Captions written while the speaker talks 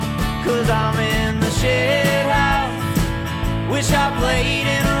'cause I'm in the shed house. Wish I played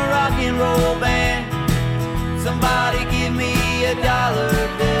in a rock and roll band. Somebody give me $1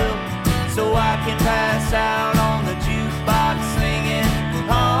 bill so I can pass out on the jukebox singing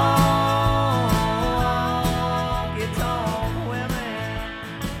honky tonk women.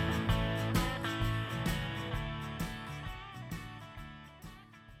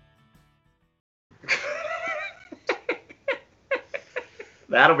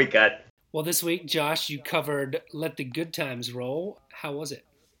 That'll be cut. Well, this week, Josh, you covered Let the Good Times Roll. How was it?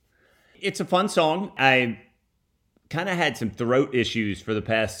 It's a fun song. I kind of had some throat issues for the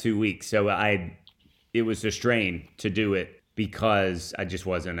past 2 weeks, so it was a strain to do it because I just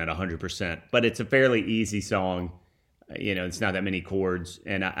wasn't at 100%. But it's a fairly easy song. You know, it's not that many chords,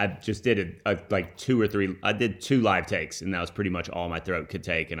 and I just did like 2 or 3. I did 2 live takes, and that was pretty much all my throat could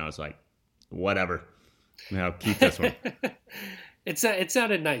take. And I was like, whatever, I'll keep this one. It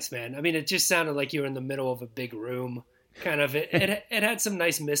sounded nice, man. I mean, it just sounded like you were in the middle of a big room. Kind of. It had some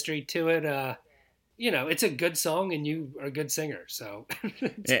nice mystery to it. You know, it's a good song, and you are a good singer. So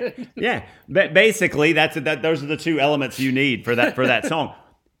yeah. But basically, those are the 2 elements you need for that song.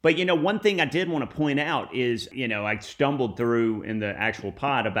 But you know, one thing I did want to point out is, you know, I stumbled through in the actual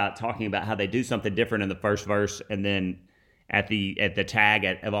pod about talking about how they do something different in the first verse, and then at the tag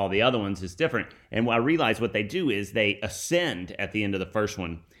of all the other ones is different. And I realized what they do is they ascend at the end of the first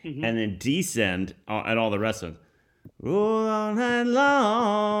one, mm-hmm. and then descend at all the rest of them. Roll all night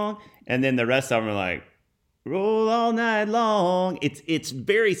long. And then the rest of them are like, roll all night long. It's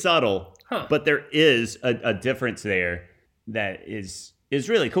very subtle, but there is a difference there that is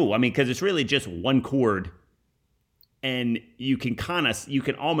really cool. I mean, because it's really just one chord, and you can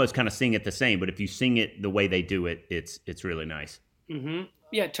almost kind of sing it the same, but if you sing it the way they do it, it's really nice. Mm-hmm.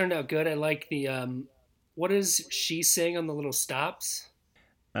 Yeah, it turned out good. I like the what does she sing on the little stops?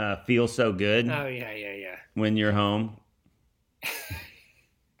 Feel so good. Oh yeah. When you're home.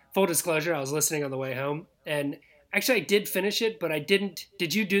 Full disclosure, I was listening on the way home, and actually I did finish it, but I didn't.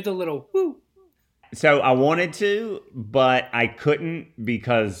 Did you do the little whoo? So I wanted to, but I couldn't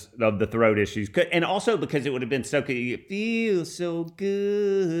because of the throat issues. And also because it would have been so good. You feel so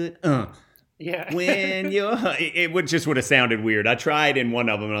good. Yeah. When you're... It would have sounded weird. I tried in one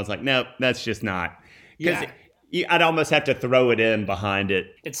of them, and I was like, nope, that's just not. Yeah. I'd almost have to throw it in behind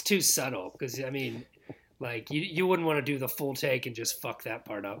it. It's too subtle because, I mean, like, you wouldn't want to do the full take and just fuck that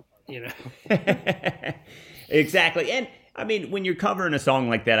part up, you know? Exactly. And, I mean, when you're covering a song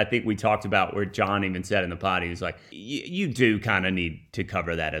like that, I think we talked about where John even said in the pod, he was like, you do kind of need to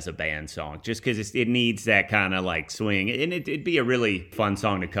cover that as a band song just because it needs that kind of like swing. And it'd be a really fun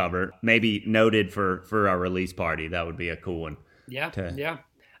song to cover. Maybe noted for our release party. That would be a cool one. Yeah, yeah.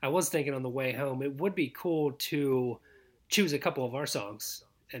 I was thinking on the way home, it would be cool to choose a couple of our songs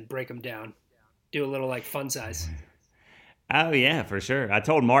and break them down. Do a little like fun size. Oh, yeah, for sure. I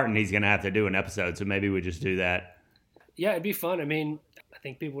told Martin he's going to have to do an episode, so maybe we just do that. Yeah, it'd be fun. I mean, I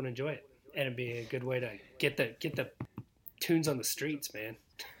think people would enjoy it. And it'd be a good way to get the tunes on the streets, man.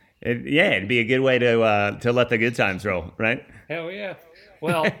 It'd be a good way to let the good times roll, right? Hell yeah.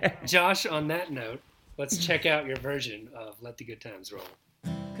 Well, Josh, on that note, let's check out your version of Let the Good Times Roll.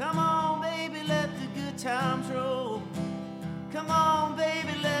 Come on, baby, let the good times roll. Come on, baby.